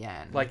win in the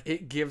end. Like,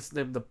 it gives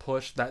them the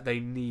push that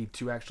they need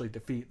to actually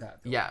defeat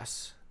that villain.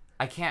 Yes.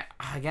 I can't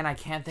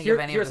think of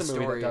any of the Here's a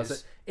movie stories. that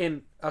does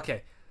it.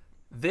 Okay,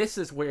 this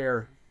is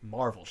where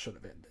Marvel should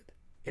have ended.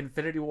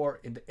 Infinity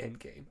War into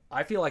Endgame.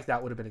 I feel like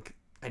that would have been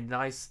a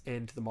nice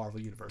end to the Marvel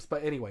universe.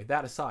 But anyway,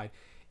 that aside,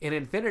 in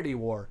Infinity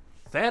War,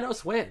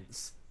 Thanos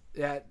wins.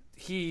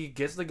 He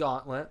gets the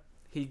gauntlet,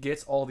 he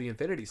gets all the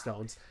Infinity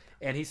Stones,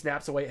 and he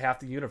snaps away half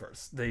the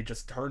universe. They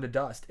just turn to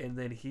dust, and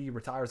then he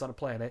retires on a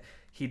planet.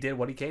 He did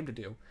what he came to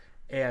do,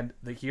 and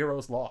the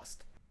heroes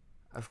lost.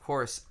 Of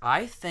course,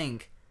 I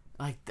think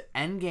like the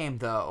Endgame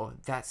though,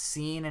 that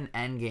scene in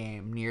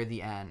Endgame near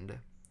the end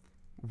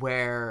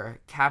where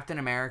Captain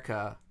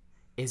America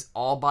is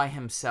all by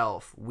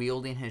himself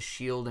wielding his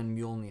shield and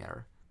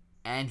Mjolnir,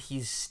 and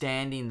he's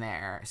standing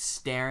there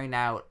staring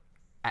out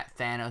at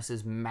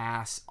Thanos'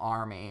 mass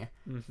army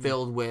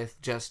filled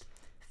with just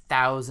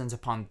thousands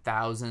upon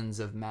thousands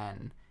of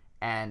men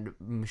and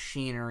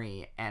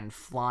machinery and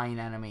flying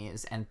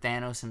enemies and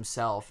Thanos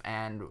himself,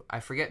 and I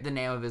forget the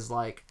name of his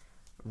like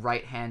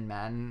right hand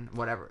men,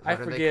 whatever.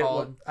 What are they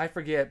called? I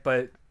forget,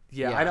 but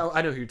yeah, Yeah.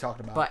 I know who you're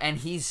talking about. And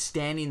he's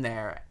standing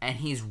there and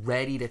he's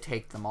ready to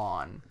take them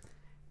on.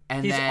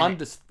 And He's then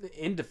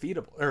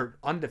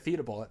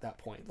undefeatable at that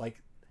point.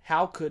 Like,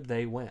 how could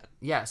they win?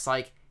 yes,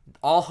 like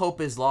all hope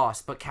is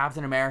lost, but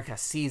Captain America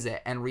sees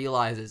it and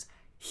realizes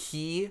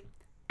he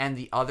and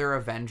the other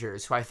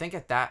Avengers, who I think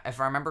if I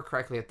remember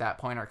correctly at that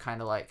point are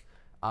kind of like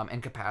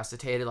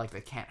incapacitated, like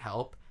they can't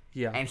help.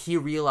 Yeah. And he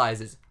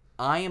realizes,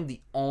 I am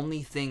the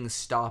only thing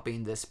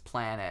stopping this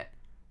planet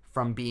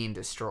from being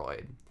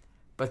destroyed.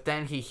 But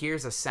then he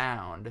hears a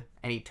sound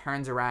and he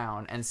turns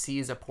around and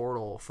sees a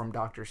portal from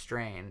Doctor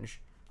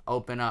Strange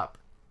open up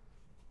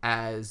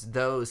as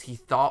those he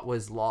thought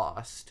was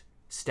lost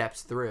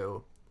steps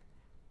through.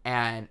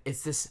 And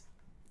it's this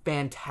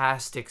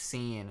fantastic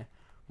scene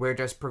where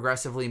just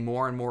progressively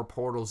more and more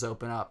portals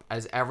open up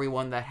as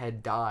everyone that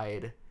had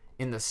died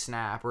in the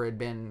snap or had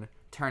been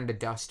turned to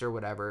dust or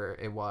whatever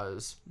it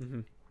was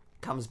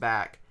comes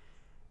back.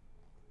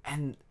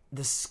 And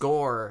the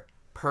score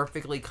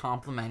perfectly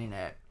complementing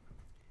it.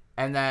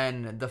 And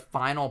then the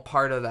final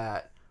part of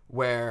that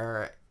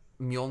where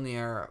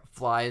Mjolnir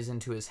flies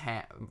into his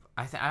hand.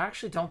 I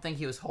actually don't think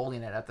he was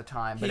holding it at the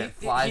time, but it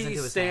flies into his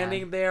hand. He's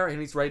standing there and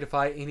he's ready to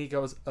fight, and he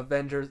goes,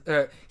 Avengers.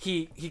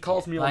 He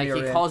calls Mjolnir Like,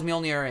 he in. calls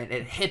Mjolnir in.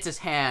 It hits his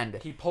hand.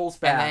 He pulls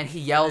back. And then he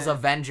yells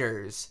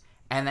Avengers.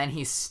 And then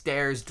he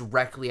stares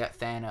directly at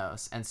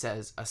Thanos and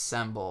says,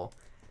 assemble.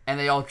 And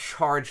they all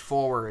charge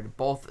forward,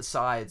 both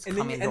sides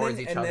coming towards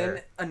each other. And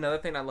then another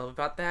thing I love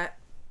about that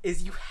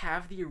is you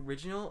have the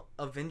original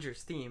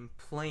Avengers theme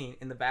playing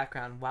in the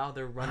background while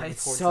they're running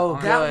It's towards so the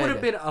army. good. That would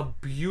have been a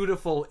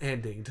beautiful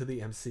ending to the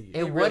MCU.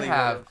 It would really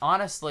have. would've.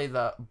 Honestly,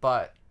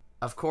 but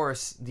of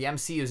course, the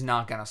MCU is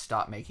not going to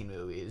stop making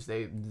movies.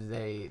 They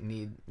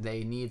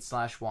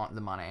need/want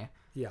the money.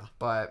 Yeah.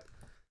 But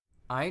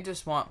I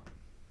just want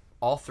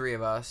all three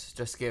of us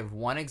just give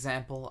one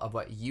example of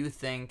what you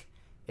think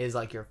is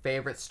like your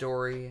favorite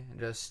story.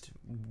 Just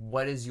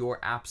what is your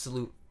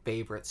absolute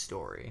favorite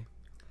story?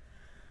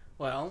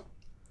 Well,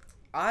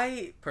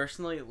 I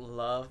personally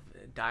love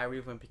Diary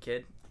of a Wimpy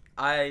Kid.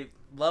 I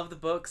love the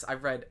books.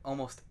 I've read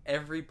almost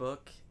every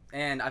book,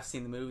 and I've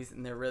seen the movies,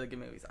 and they're really good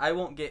movies. I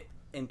won't get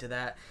into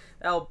that.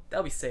 That'll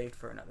be saved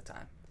for another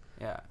time.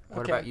 Yeah. What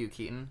Okay. about you,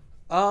 Keaton?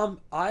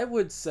 I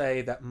would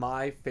say that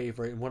my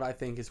favorite and what I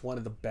think is one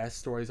of the best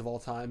stories of all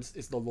times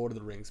is the Lord of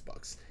the Rings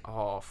books.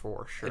 Oh,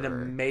 for sure. An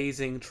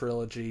amazing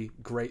trilogy,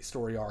 great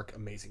story arc,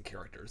 amazing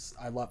characters.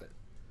 I love it.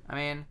 I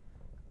mean,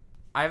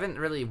 I haven't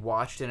really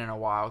watched it in a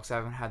while because I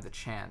haven't had the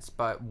chance,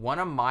 but one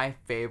of my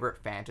favorite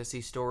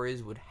fantasy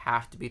stories would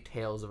have to be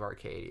Tales of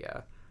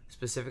Arcadia.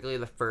 Specifically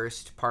the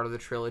first part of the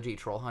trilogy,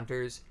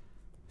 Trollhunters.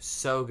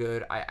 So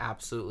good. I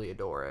absolutely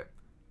adore it.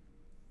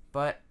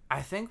 But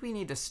I think we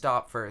need to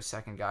stop for a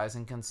second, guys,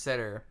 and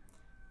consider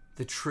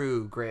the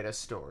true greatest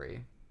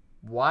story.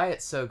 Why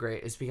it's so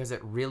great is because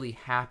it really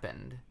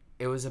happened.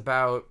 It was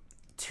about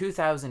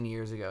 2,000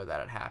 years ago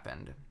that it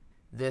happened.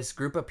 This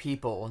group of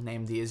people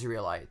named the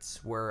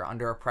Israelites were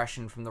under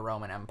oppression from the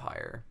Roman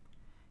Empire,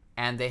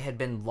 and they had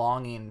been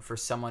longing for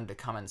someone to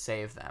come and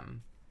save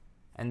them.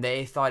 And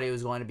they thought it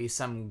was going to be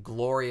some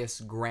glorious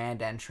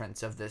grand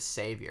entrance of this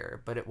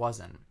savior, but it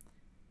wasn't.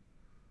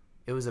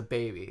 It was a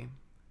baby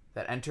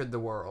that entered the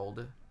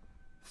world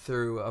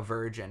through a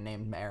virgin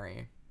named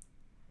Mary.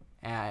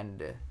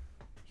 And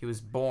He was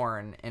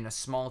born in a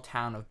small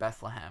town of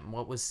Bethlehem,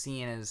 what was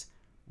seen as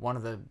one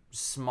of the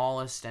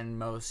smallest and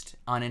most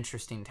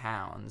uninteresting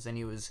towns, and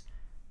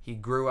he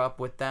grew up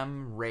with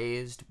them,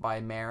 raised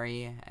by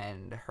Mary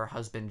and her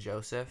husband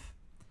Joseph.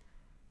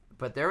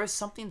 But there was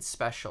something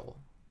special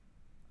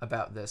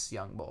about this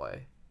young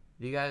boy.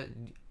 You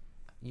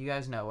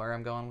guys know where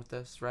I'm going with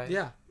this, right?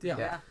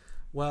 Yeah.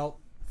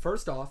 Well,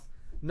 first off,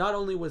 not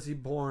only was he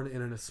born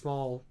in a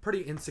small,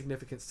 pretty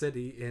insignificant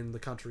city in the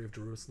country of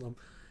Jerusalem,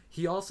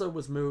 he also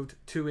was moved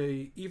to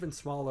a even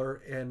smaller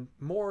and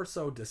more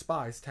so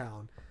despised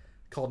town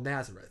called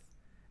Nazareth.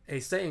 A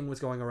saying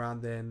was going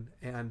around then,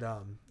 and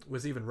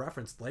was even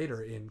referenced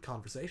later in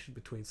conversation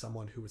between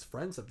someone who was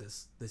friends of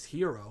this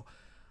hero.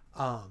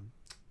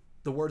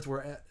 The words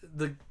were,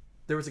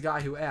 there was a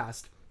guy who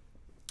asked,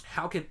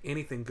 "How can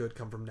anything good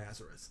come from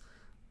Nazareth?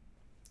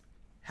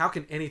 How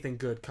can anything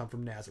good come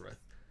from Nazareth?"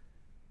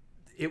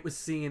 It was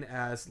seen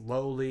as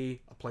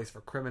lowly, a place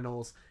for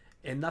criminals,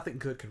 and nothing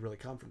good could really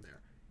come from there.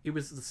 It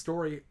was the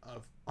story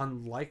of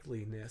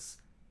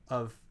unlikeliness,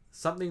 of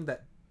something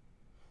that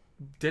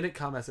didn't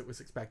come as it was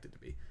expected to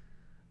be.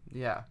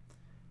 Yeah.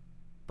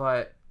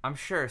 But I'm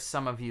sure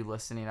some of you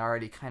listening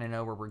already kind of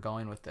know where we're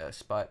going with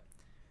this, but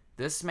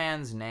this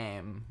man's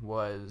name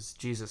was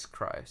Jesus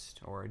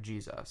Christ, or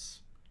Jesus.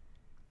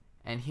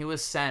 And he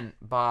was sent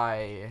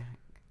by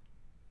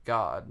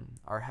God,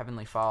 our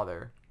Heavenly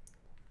Father,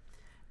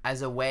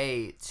 as a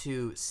way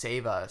to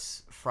save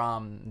us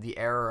from the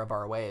error of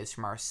our ways,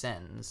 from our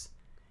sins.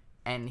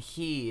 And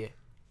he,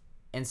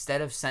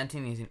 instead of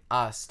sentencing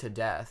us to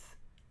death,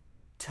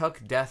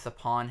 took death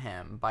upon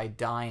him by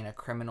dying a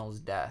criminal's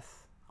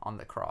death on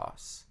the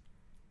cross.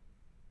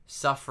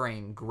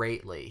 Suffering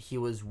greatly. He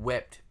was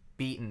whipped,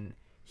 beaten.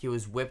 He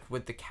was whipped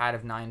with the cat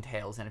of nine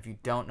tails. And if you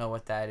don't know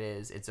what that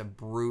is, it's a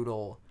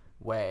brutal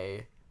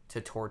way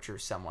to torture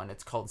someone.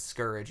 It's called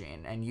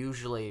scourging. And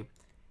usually,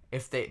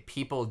 if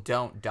people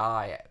don't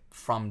die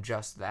from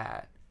just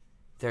that,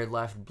 they're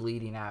left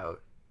bleeding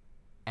out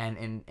and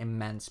in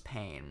immense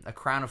pain. A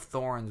crown of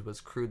thorns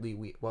was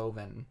crudely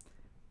woven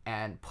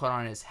and put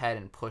on his head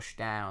and pushed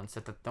down so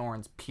that the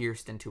thorns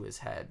pierced into his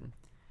head.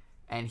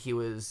 And he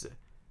was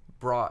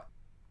brought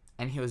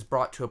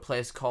to a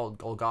place called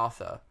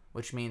Golgotha,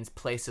 which means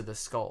place of the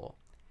skull.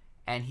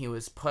 And he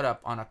was put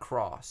up on a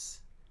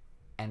cross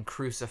and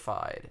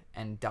crucified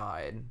and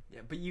died.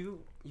 Yeah, but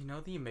you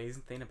know the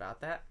amazing thing about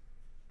that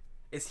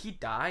is he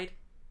died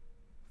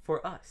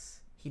for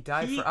us. He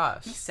died for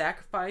us. He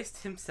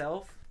sacrificed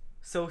himself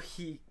so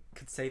he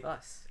could save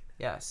us.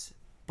 Yes.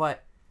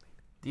 But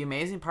the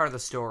amazing part of the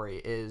story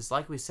is,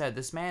 like we said,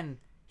 this man,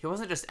 he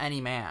wasn't just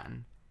any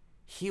man.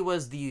 He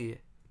was the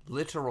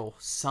literal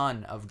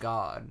Son of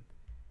God.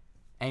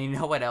 And you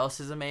know what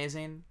else is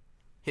amazing?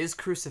 His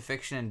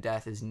crucifixion and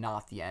death is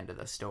not the end of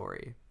the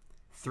story.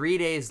 3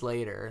 days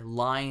later,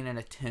 lying in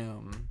a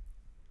tomb,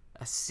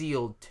 a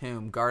sealed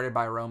tomb guarded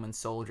by Roman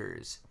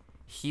soldiers,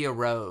 he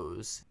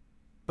arose.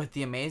 But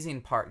the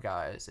amazing part,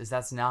 guys, is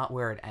that's not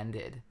where it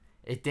ended.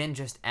 It didn't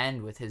just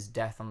end with his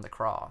death on the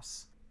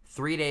cross.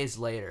 3 days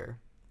later,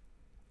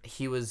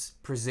 he was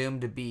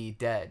presumed to be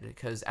dead,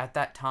 because at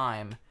that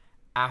time,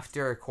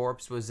 after a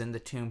corpse was in the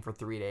tomb for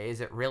 3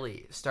 days, it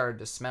really started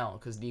to smell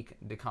because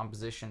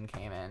decomposition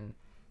came in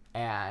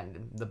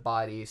and the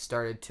body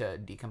started to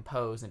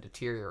decompose and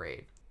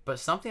deteriorate. But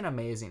something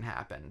amazing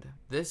happened.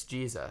 This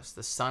Jesus,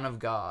 the Son of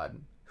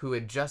God, who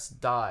had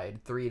just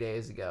died 3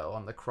 days ago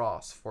on the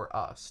cross for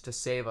us to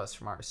save us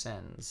from our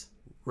sins,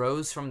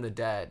 rose from the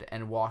dead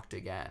and walked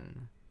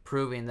again,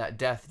 proving that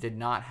death did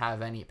not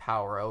have any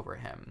power over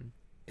him.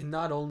 And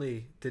not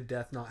only did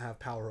death not have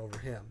power over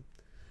him,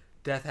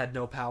 death had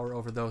no power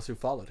over those who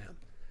followed him.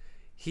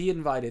 He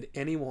invited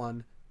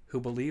anyone who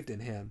believed in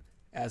him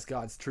as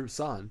God's true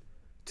Son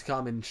to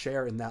come and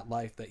share in that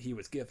life that he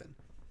was given.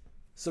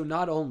 So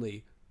not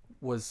only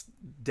was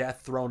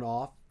death thrown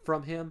off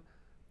from him,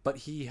 but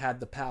he had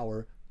the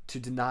power to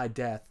deny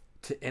death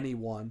to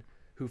anyone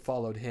who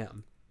followed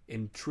him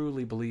and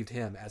truly believed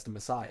him as the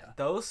Messiah.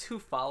 Those who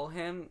follow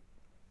him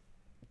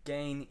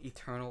gain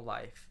eternal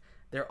life.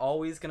 They're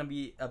always going to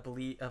be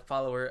a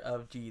follower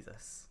of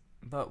Jesus.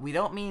 But we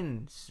don't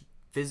mean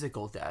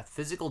physical death.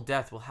 Physical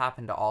death will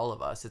happen to all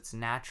of us. It's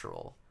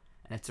natural.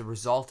 And it's a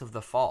result of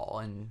the fall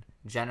in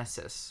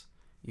Genesis.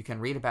 You can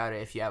read about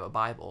it if you have a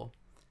Bible.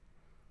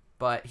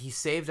 But he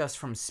saved us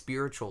from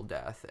spiritual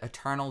death,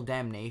 eternal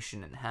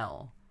damnation in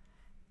hell.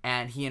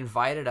 And he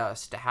invited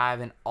us to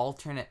have an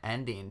alternate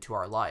ending to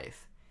our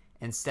life.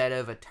 Instead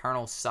of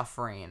eternal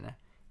suffering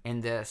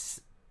in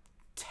this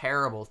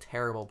terrible,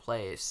 terrible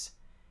place,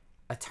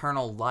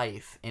 eternal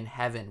life in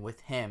heaven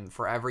with him,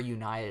 forever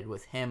united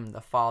with him,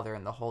 the Father,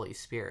 and the Holy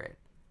Spirit.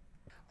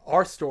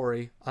 Our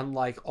story,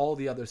 unlike all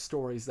the other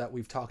stories that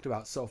we've talked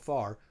about so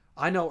far,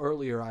 I know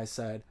earlier I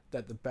said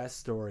that the best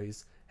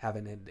stories have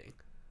an ending.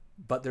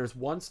 But there's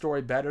one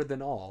story better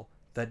than all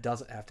that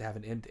doesn't have to have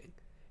an ending,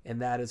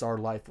 and that is our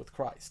life with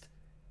Christ.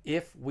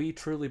 If we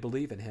truly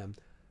believe in him,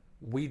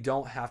 we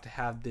don't have to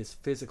have this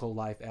physical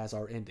life as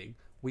our ending.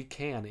 We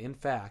can, in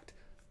fact,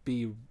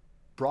 be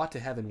brought to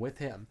heaven with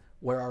him,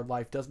 where our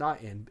life does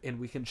not end, and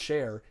we can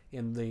share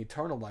in the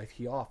eternal life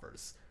he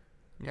offers.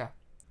 Yeah.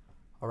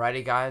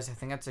 Alrighty, guys. I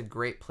think that's a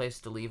great place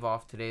to leave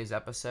off today's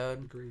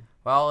episode. Agreed.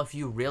 Well, if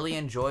you really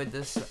enjoyed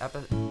this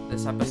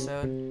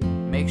episode,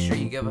 make sure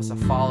you give us a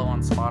follow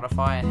on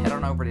Spotify and head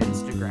on over to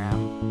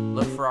Instagram.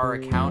 Look for our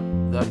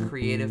account, The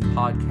Creative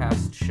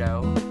Podcast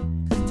Show.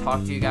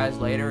 Talk to you guys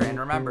later, and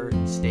remember,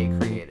 stay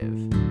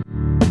creative.